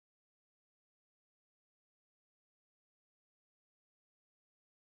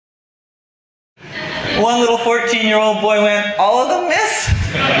One little 14-year-old boy went, "All of them, miss?"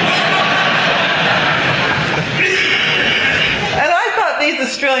 And I thought these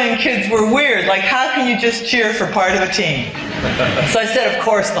Australian kids were weird. Like, how can you just cheer for part of a team? So I said, of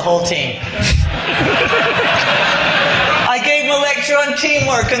course, the whole team. I gave him a lecture on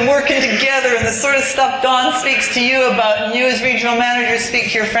teamwork and working together and the sort of stuff Don speaks to you about, and you as regional managers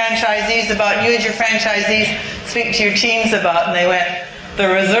speak to your franchisees about, and you as your franchisees speak to your teams about. And they went, "The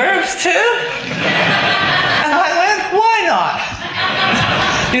reserves too?" And I went, "Why not?"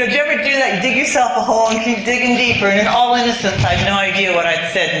 You know, did you ever do that? You dig yourself a hole and keep digging deeper, and in all innocence, I had no idea what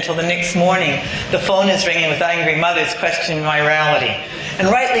I'd said until the next morning the phone is ringing with angry mothers questioning my morality. And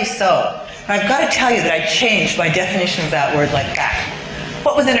rightly so. And I've got to tell you that I changed my definition of that word like that.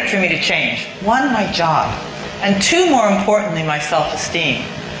 What was in it for me to change? One, my job. And two, more importantly, my self-esteem.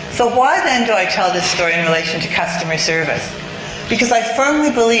 So why then do I tell this story in relation to customer service? Because I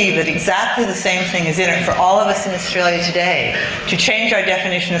firmly believe that exactly the same thing is in it for all of us in Australia today, to change our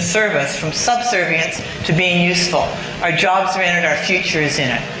definition of service from subservience to being useful. Our jobs are in it, our future is in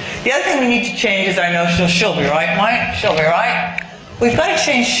it. The other thing we need to change is our notion of "she'll be right, mate, she'll be right." We've got to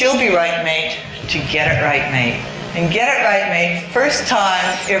change "she'll be right, mate" to "get it right, mate." And get it right, mate, first time,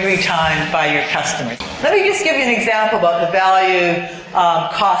 every time by your customers. Let me just give you an example about the value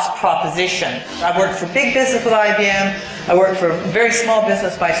cost proposition. I've worked for big business with IBM. I work for a very small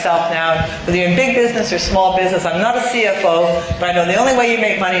business myself now. Whether you're in big business or small business, I'm not a CFO, but I know the only way you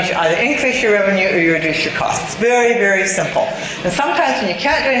make money is you either increase your revenue or you reduce your costs. It's very, very simple. And sometimes when you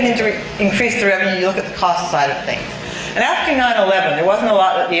can't do anything to increase the revenue, you look at the cost side of things. And after 9/11, there wasn't a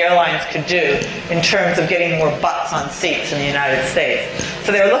lot that the airlines could do in terms of getting more butts on seats in the United States.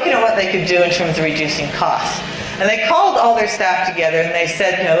 So they were looking at what they could do in terms of reducing costs. And they called all their staff together and they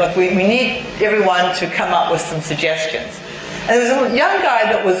said, you know, look, we need everyone to come up with some suggestions. And there was a young guy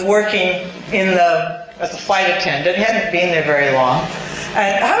that was working as a flight attendant. He hadn't been there very long.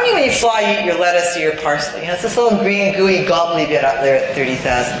 And how many when you fly, you eat your lettuce or your parsley? You know, it's this little green, gooey, gobbly bit up there at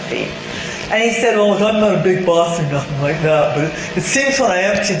 30,000 feet. And he said, "Well, I'm not a big boss or nothing like that, but it seems when I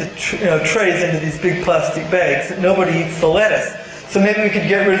empty the trays into these big plastic bags that nobody eats the lettuce. So maybe we could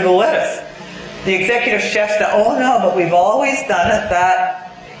get rid of the lettuce." The executive chef said, "Oh no, but we've always done it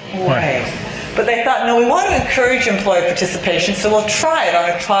that way." But they thought, no, we want to encourage employee participation, so we'll try it on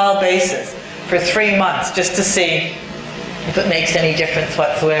a trial basis for 3 months just to see if it makes any difference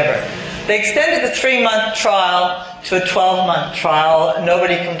whatsoever. They extended the 3-month trial to a 12-month trial.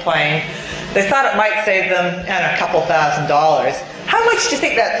 Nobody complained. They thought it might save them a couple $1,000s. How much do you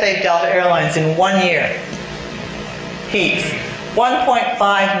think that saved Delta Airlines in 1 year? Heaps.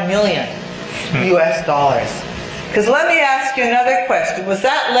 1.5 million US dollars. Because let me ask you another question. Was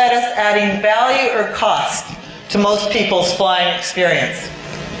that lettuce adding value or cost to most people's flying experience?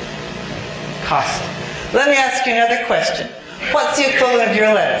 Cost. Let me ask you another question. What's the equivalent of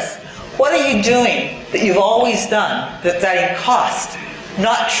your lettuce? What are you doing that you've always done that's adding cost,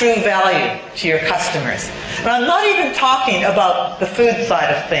 not true value to your customers? And I'm not even talking about the food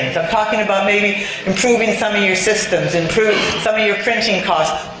side of things. I'm talking about maybe improving some of your systems, improve some of your printing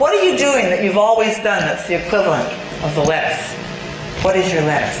costs. What are you doing that you've always done that's the equivalent of the lettuce? What is your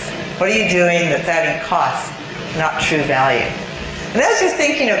lettuce? What are you doing that's adding cost, not true value? And as you're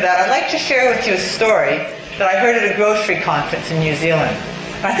thinking of that, I'd like to share with you a story that I heard at a grocery conference in New Zealand.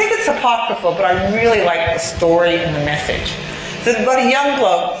 I think it's apocryphal, but I really like the story and the message. There's about a young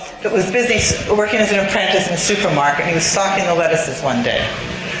bloke that was busy working as an apprentice in a supermarket, and he was stocking the lettuces one day.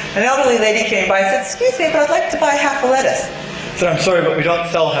 An elderly lady came by and said, "Excuse me, but I'd like to buy half a lettuce." He said, "I'm sorry, but we don't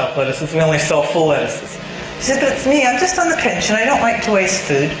sell half lettuces. We only sell full lettuces." She said, "But it's me. I'm just on the pension. I don't like to waste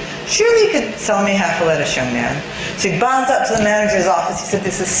food. Surely you could sell me half a lettuce, young man." So he bounds up to the manager's office. He said,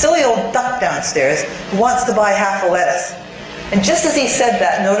 "There's this silly old duck downstairs who wants to buy half a lettuce." And just as he said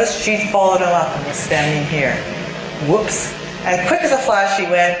that, notice she'd followed him up and was standing here. Whoops. And quick as a flash he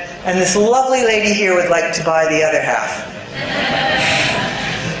went, "And this lovely lady here would like to buy the other half."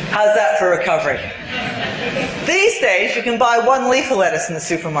 How's that for recovery? These days, you can buy 1 leaf of lettuce in the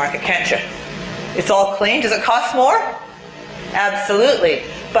supermarket, can't you? It's all clean. Does it cost more? Absolutely.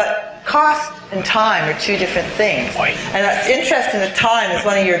 But cost and time are 2 different things. And that's interesting that time is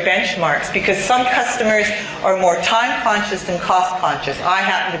one of your benchmarks, because some customers are more time conscious than cost conscious. I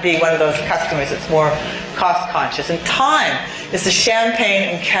happen to be one of those customers that's more cost conscious. And time is the champagne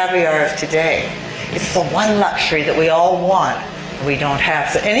and caviar of today. It's the one luxury that we all want and we don't have.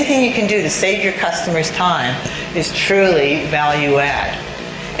 So anything you can do to save your customers time is truly value add.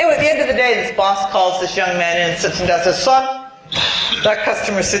 Anyway, at the end of the day, this boss calls this young man in and sits him down and says, "Son, that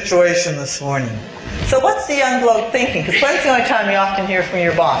customer situation this morning." So what's the young bloke thinking? Because when's the only time you often hear from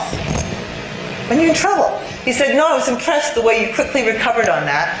your boss? when you're in trouble. He said, no, I was impressed the way you quickly recovered on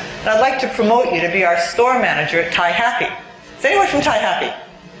that, and I'd like to promote you to be our store manager at Thai Happy. Is anyone from Thai Happy?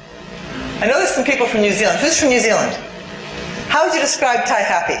 I know there's some people from New Zealand. Who's from New Zealand? How would you describe Thai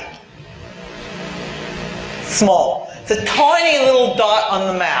Happy? Small. It's a tiny little dot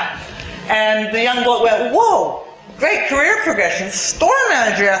on the map. And the young bloke went, whoa, great career progression. Store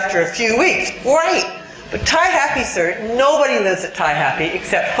manager after a few weeks. Great. But Thai Happy, sir, nobody lives at Thai Happy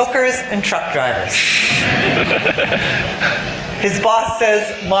except hookers and truck drivers. His boss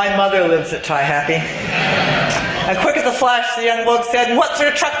says, my mother lives at Thai Happy. And quick as a flash, the young bloke said, what sort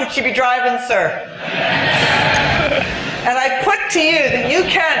of truck would she be driving, sir? And I put to you that you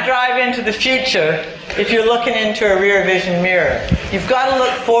can't drive into the future if you're looking into a rear vision mirror. You've got to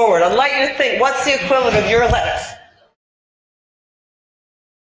look forward. I'd like you to think, what's the equivalent of your lettuce?